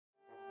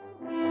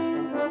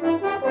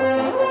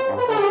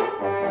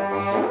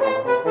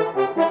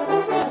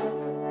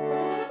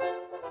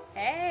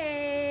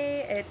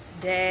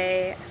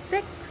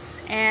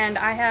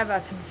I have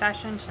a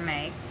confession to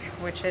make,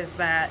 which is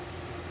that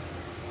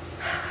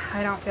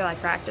I don't feel like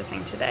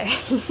practicing today.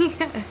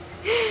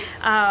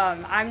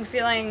 I'm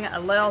feeling a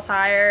little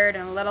tired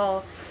and a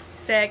little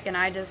sick, and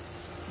I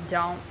just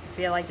don't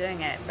feel like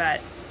doing it,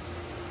 but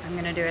I'm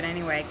gonna do it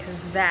anyway,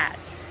 because that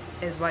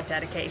is what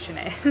dedication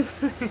is.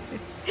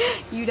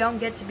 You don't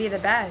get to be the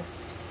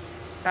best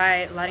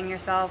by letting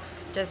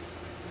yourself just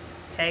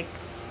take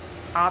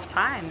off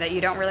time that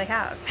you don't really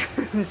have.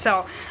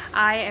 So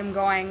I am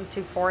going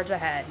to forge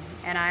ahead,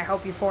 and I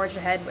hope you forge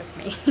ahead with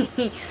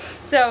me.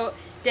 So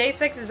day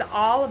 6 is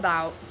all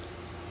about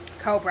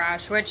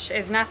co-brush, which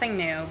is nothing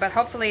new, but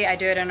hopefully I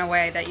do it in a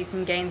way that you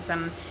can gain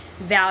some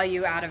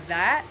value out of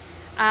that.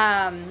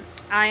 I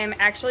am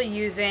actually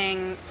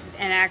using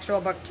an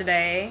actual book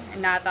today,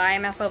 not the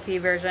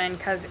imslp version,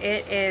 because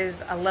it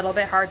is a little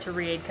bit hard to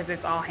read because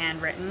it's all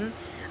handwritten.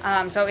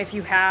 So if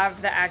you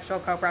have the actual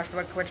co-brush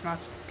book, which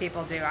most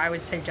people do, I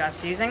would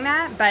suggest using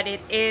that, but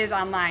it is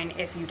online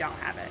if you don't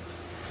have it.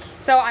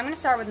 So I'm going to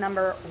start with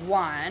number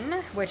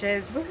 1, which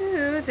is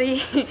woohoo,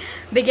 the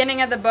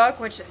beginning of the book,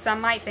 which some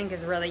might think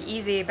is really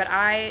easy, but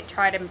I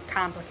try to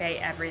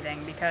complicate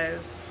everything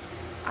because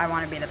I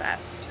want to be the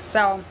best.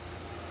 So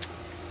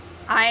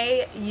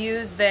I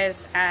use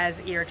this as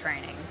ear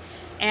training,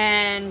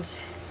 and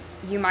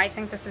you might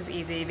think this is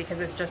easy because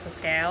it's just a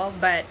scale,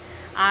 but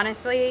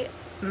honestly,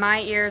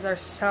 my ears are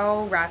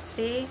so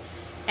rusty,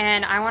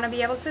 and I want to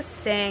be able to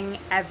sing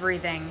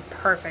everything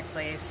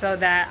perfectly so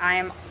that I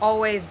am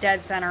always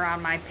dead center on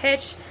my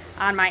pitch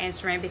on my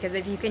instrument, because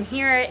if you can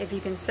hear it, if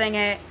you can sing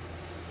it,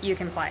 you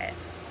can play it.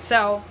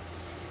 So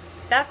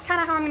that's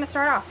kind of how I'm going to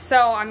start off.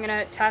 So I'm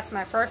going to test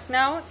my first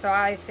note. So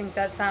I think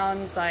that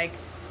sounds like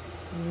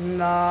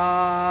la.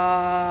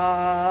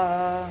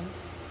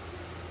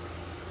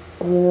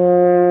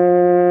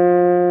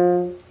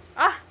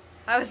 Ah,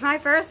 that was my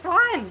first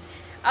one.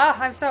 Oh,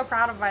 I'm so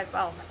proud of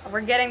myself.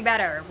 We're getting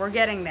better. We're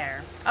getting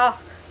there. Oh,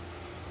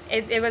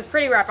 it was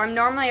pretty rough. I'm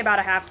normally about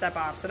a half step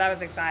off, so that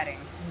was exciting.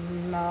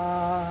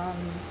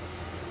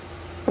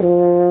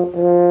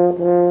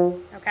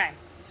 Okay,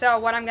 so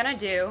what I'm going to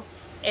do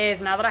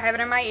is, now that I have it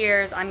in my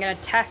ears, I'm going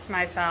to test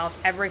myself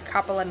every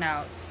couple of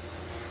notes.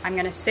 I'm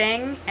going to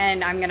sing,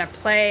 and I'm going to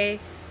play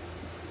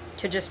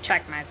to just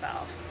check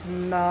myself.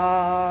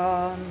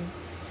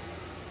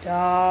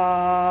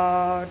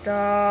 Da,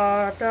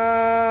 da,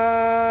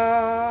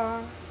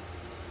 da.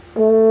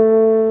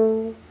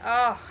 Oh,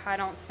 I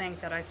don't think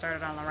that I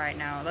started on the right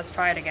note. Let's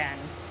try it again.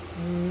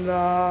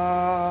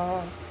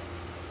 Da,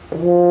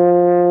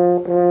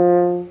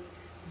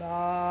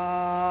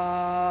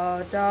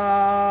 da,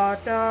 da,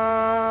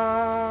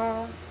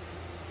 da.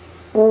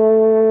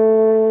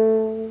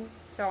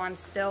 So I'm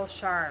still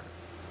sharp.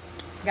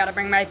 Gotta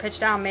bring my pitch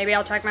down. Maybe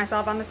I'll check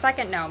myself on the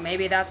second note.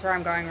 Maybe that's where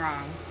I'm going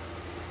wrong.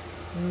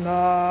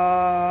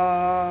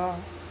 La,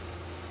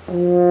 ba,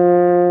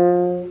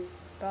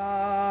 ba.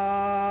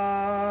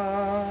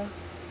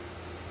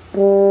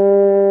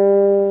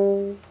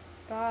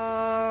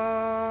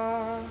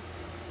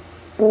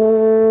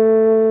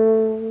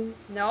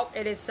 Nope,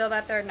 it is still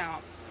that third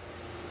note.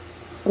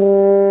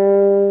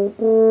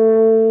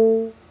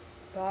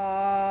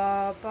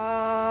 Ba,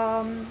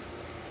 bum,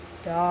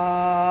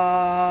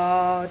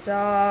 da,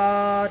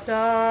 da,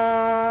 da.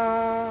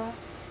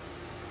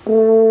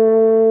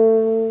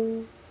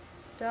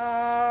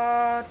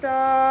 Da, da.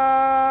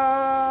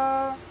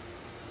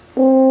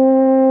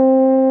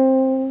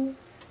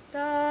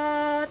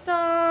 Da,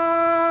 da.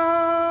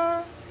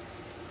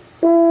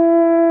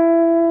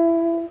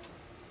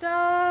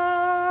 Da.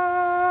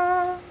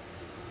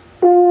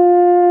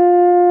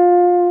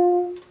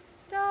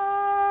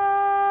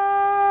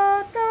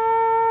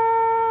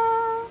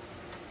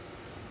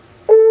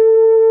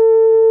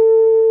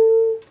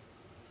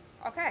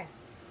 Okay,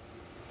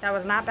 that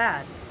was not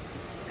bad.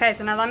 Okay,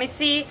 so now let me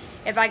see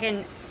if I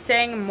can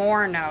sing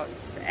more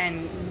notes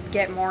and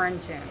get more in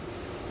tune.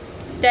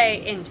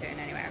 Stay in tune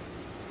anyway.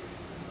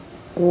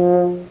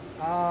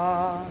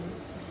 Da,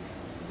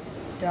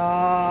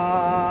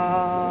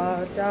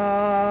 da,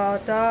 da,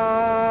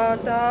 da,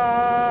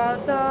 da,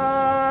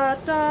 da,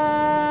 da.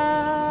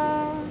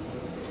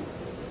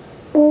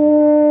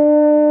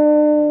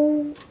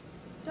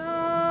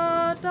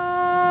 Da,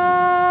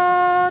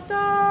 da, da,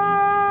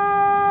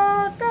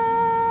 da.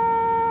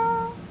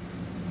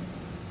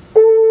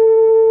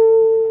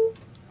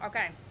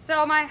 Okay,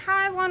 so my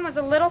high one was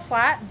a little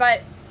flat,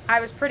 but I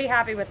was pretty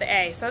happy with the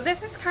A. So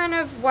this is kind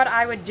of what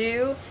I would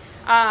do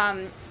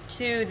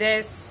to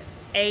this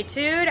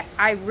etude.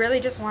 I really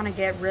just want to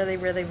get really,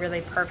 really,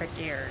 really perfect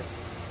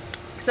ears.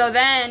 So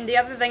then the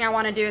other thing I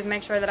want to do is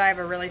make sure that I have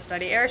a really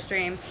steady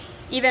airstream,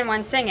 even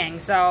when singing.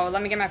 So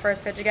let me get my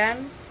first pitch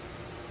again.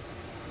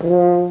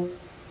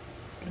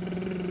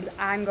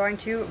 I'm going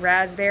to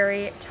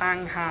raspberry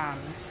tongue hum.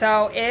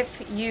 So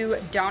if you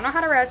don't know how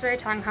to raspberry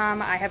tongue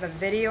hum, I have a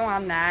video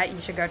on that. You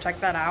should go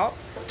check that out.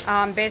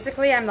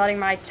 Basically, I'm letting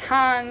my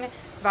tongue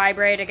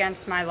vibrate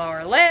against my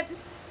lower lip.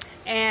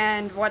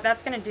 And what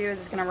that's going to do is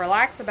it's going to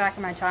relax the back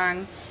of my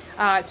tongue,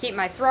 keep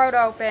my throat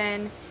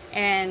open,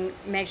 and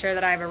make sure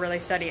that I have a really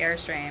steady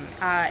airstream.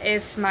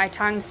 If my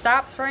tongue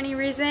stops for any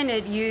reason,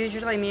 it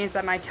usually means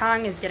that my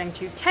tongue is getting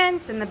too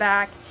tense in the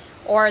back,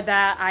 or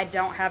that I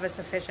don't have a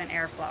sufficient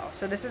airflow.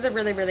 So this is a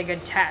really, really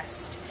good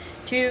test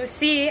to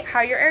see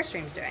how your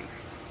airstream's doing.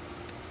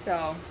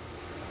 So,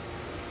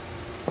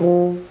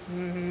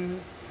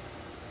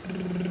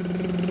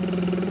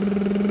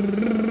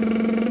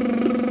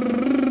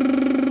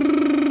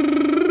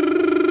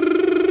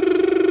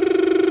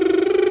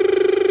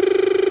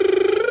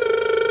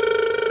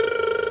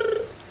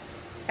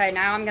 okay,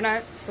 now I'm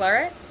gonna slur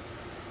it.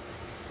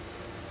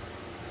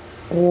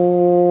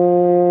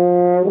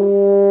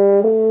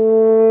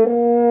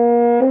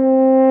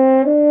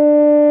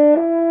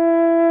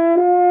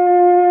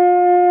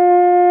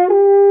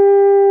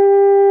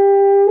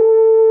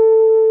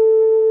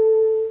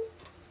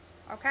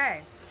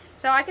 Okay,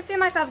 so I could feel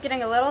myself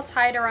getting a little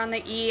tighter on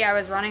the E. I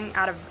was running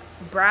out of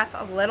breath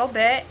a little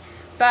bit,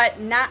 but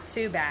not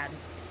too bad.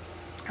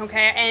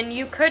 Okay, and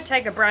you could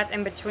take a breath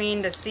in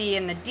between the C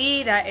and the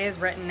D that is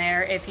written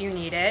there if you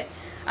need it.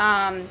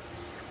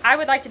 I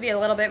would like to be a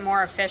little bit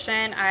more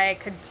efficient. I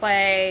could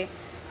play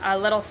a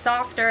little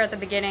softer at the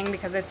beginning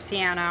because it's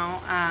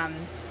piano,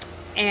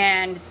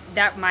 and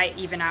that might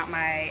even out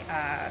my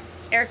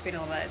airspeed a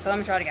little bit. So let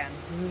me try it again.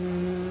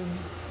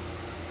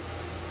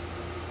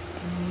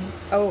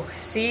 Oh,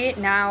 see,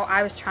 now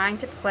I was trying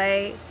to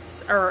play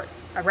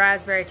a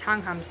raspberry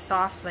tongue hum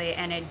softly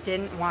and it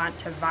didn't want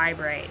to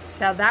vibrate.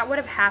 So that would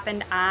have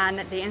happened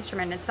on the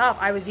instrument itself.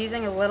 I was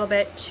using a little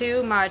bit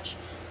too much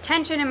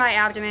tension in my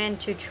abdomen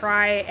to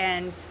try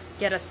and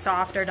get a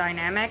softer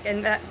dynamic,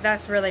 and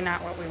that's really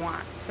not what we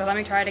want. So let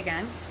me try it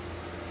again.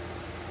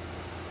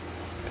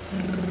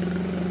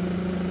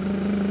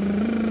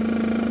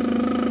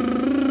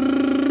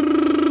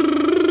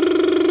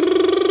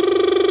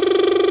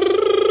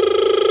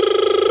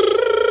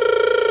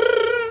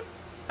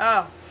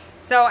 Oh,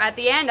 so at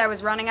the end I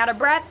was running out of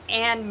breath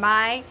and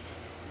my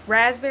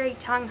raspberry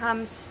tongue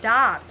hum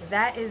stopped.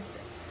 That is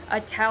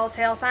a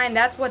telltale sign.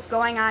 That's what's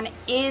going on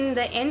in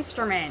the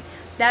instrument.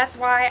 That's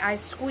why I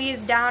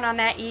squeezed down on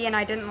that E and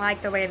I didn't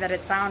like the way that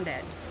it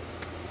sounded.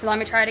 So let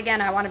me try it again.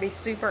 I want to be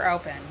super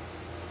open.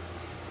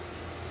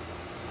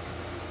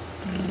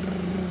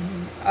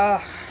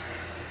 Oh,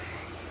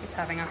 it's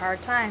having a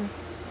hard time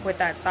with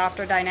that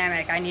softer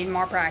dynamic. I need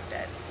more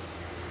practice.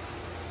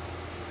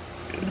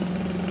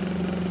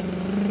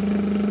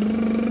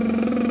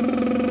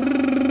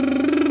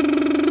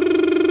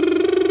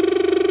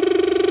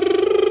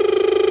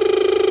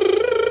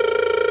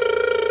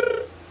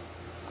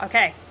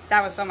 Okay,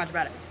 that was so much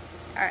better.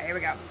 All right, here we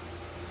go.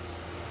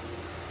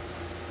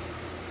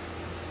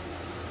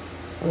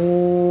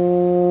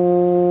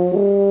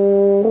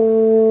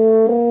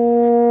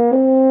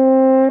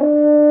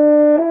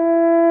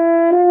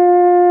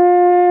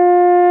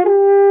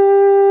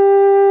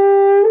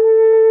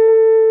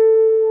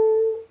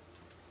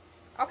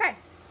 Okay,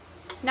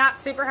 not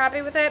super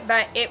happy with it,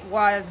 but it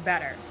was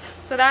better.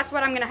 So that's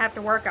what I'm gonna have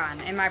to work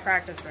on in my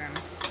practice room.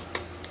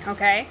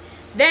 Okay,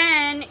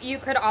 then you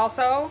could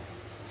also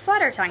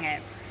flutter tongue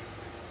it.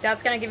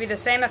 That's going to give you the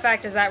same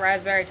effect as that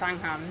raspberry tongue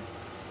hum.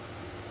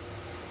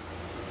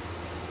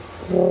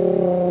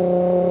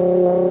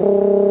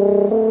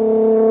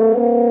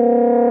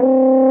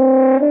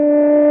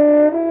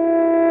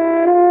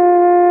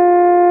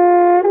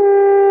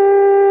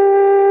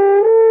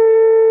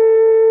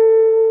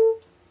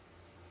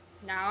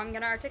 Now I'm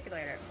going to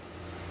articulate it.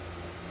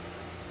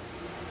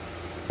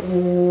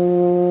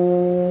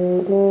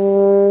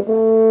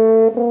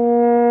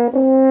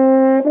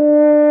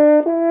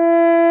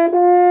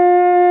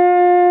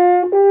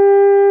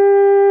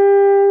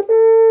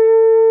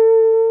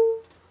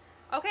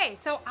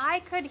 So I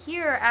could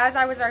hear as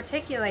I was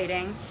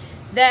articulating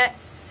that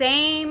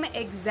same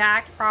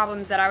exact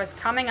problems that I was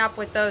coming up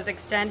with those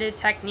extended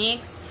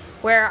techniques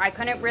where I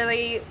couldn't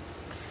really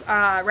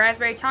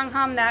raspberry tongue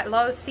hum that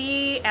low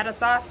C at a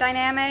soft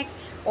dynamic,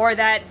 or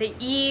that the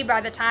E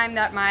by the time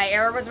that my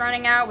air was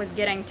running out was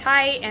getting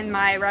tight and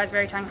my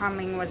raspberry tongue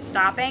humming was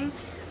stopping.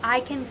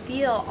 I can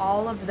feel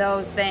all of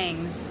those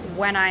things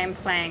when I am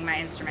playing my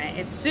instrument.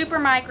 It's super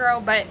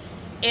micro, but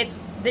it's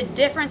the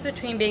difference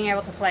between being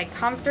able to play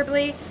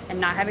comfortably and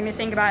not having to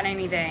think about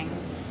anything,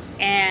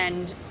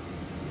 and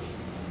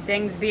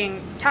things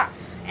being tough.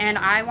 And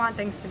I want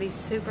things to be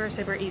super,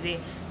 super easy.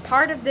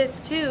 Part of this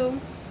too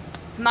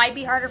might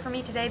be harder for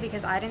me today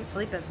because I didn't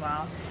sleep as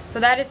well. So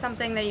that is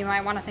something that you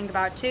might want to think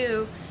about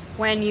too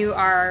when you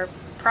are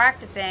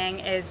practicing,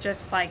 is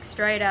just like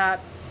straight up,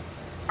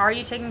 are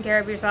you taking care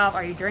of yourself?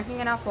 Are you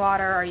drinking enough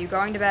water? Are you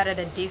going to bed at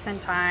a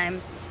decent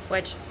time?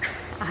 Which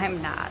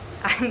I'm not.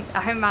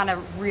 I'm on a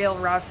real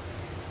rough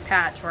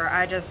patch where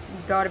I just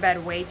go to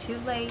bed way too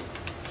late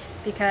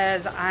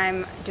because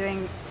I'm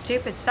doing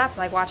stupid stuff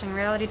like watching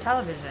reality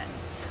television.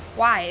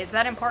 Why? Is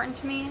that important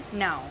to me?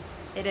 No.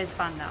 It is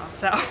fun though,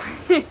 so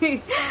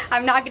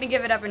I'm not going to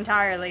give it up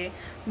entirely.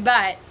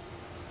 But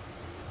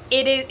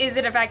is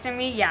it affecting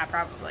me? Yeah,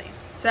 probably.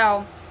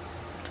 So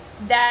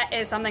that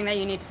is something that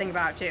you need to think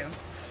about too.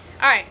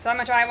 Alright, so I'm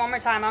going to try it one more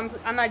time. I'm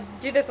going to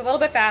do this a little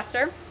bit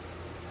faster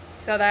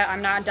so that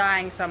I'm not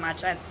dying so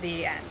much at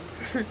the end.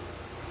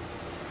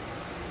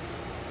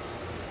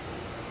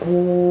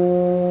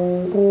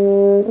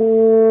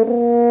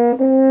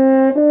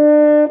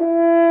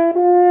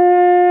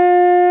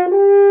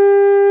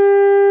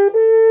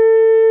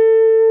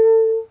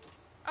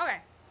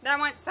 That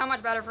went so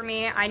much better for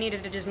me. I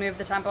needed to just move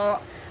the tempo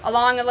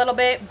along a little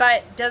bit,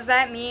 but does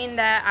that mean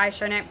that I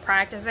shouldn't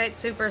practice it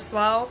super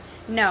slow?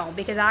 No,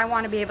 because I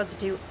want to be able to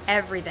do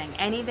everything.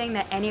 Anything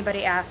that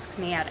anybody asks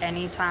me at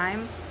any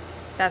time,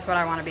 that's what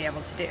I want to be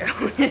able to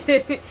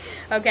do.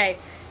 Okay,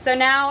 so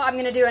now I'm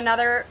going to do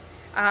another,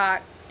 I'm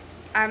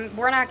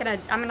not going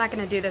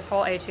to do this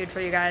whole etude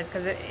for you guys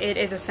because it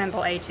is a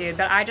simple etude,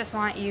 but I just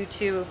want you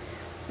to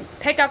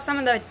pick up some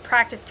of the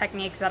practice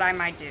techniques that I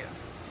might do.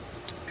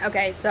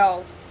 Okay,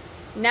 so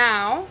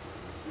now,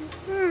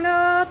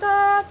 da,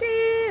 da, dee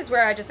is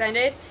where I just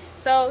ended.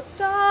 So,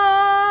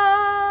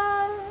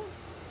 da.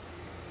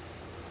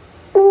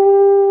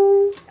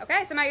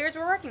 Okay, so my ears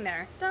were working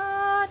there.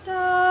 Da,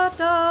 da,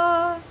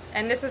 da.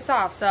 And this is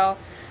soft, so.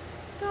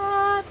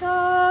 Da,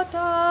 da,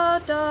 da,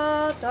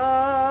 da,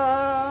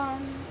 da.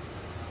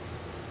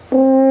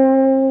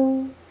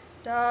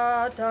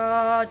 Da,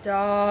 da,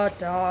 da,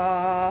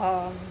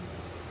 da.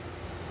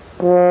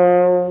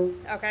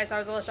 Okay, so I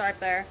was a little sharp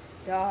there.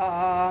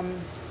 Dum,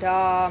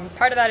 dum.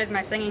 Part of that is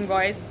my singing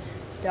voice.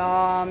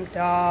 Dum,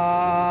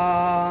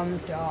 dum,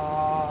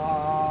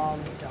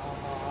 dum, dum.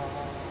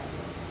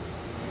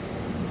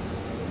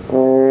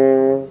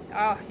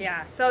 Oh,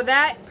 yeah. So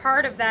that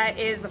part of that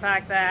is the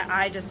fact that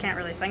I just can't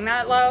really sing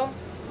that low.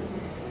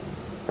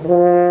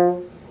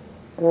 Dum,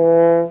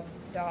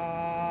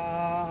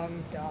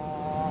 dum.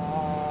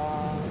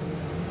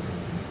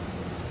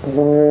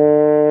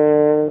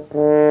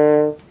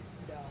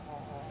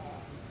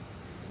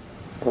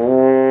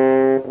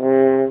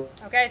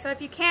 Okay, so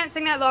if you can't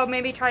sing that low,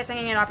 maybe try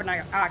singing it up an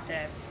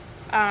octave.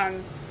 Da,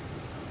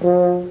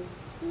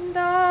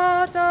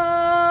 da,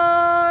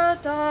 da,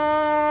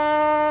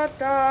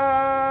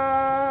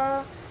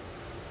 da.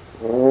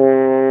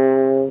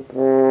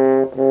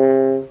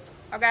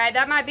 Okay,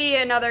 that might be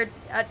another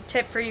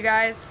tip for you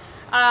guys.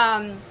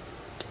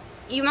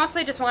 You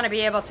mostly just want to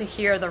be able to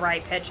hear the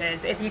right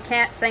pitches. If you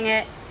can't sing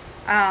it,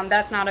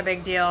 that's not a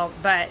big deal,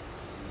 but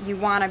you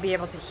want to be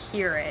able to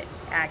hear it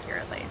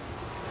accurately.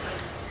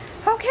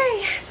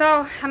 Okay,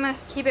 so I'm going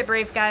to keep it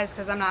brief, guys,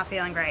 because I'm not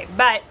feeling great.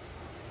 But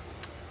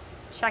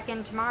check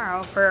in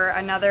tomorrow for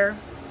another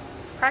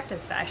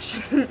practice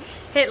session.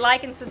 Hit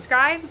like and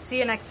subscribe. See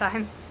you next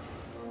time.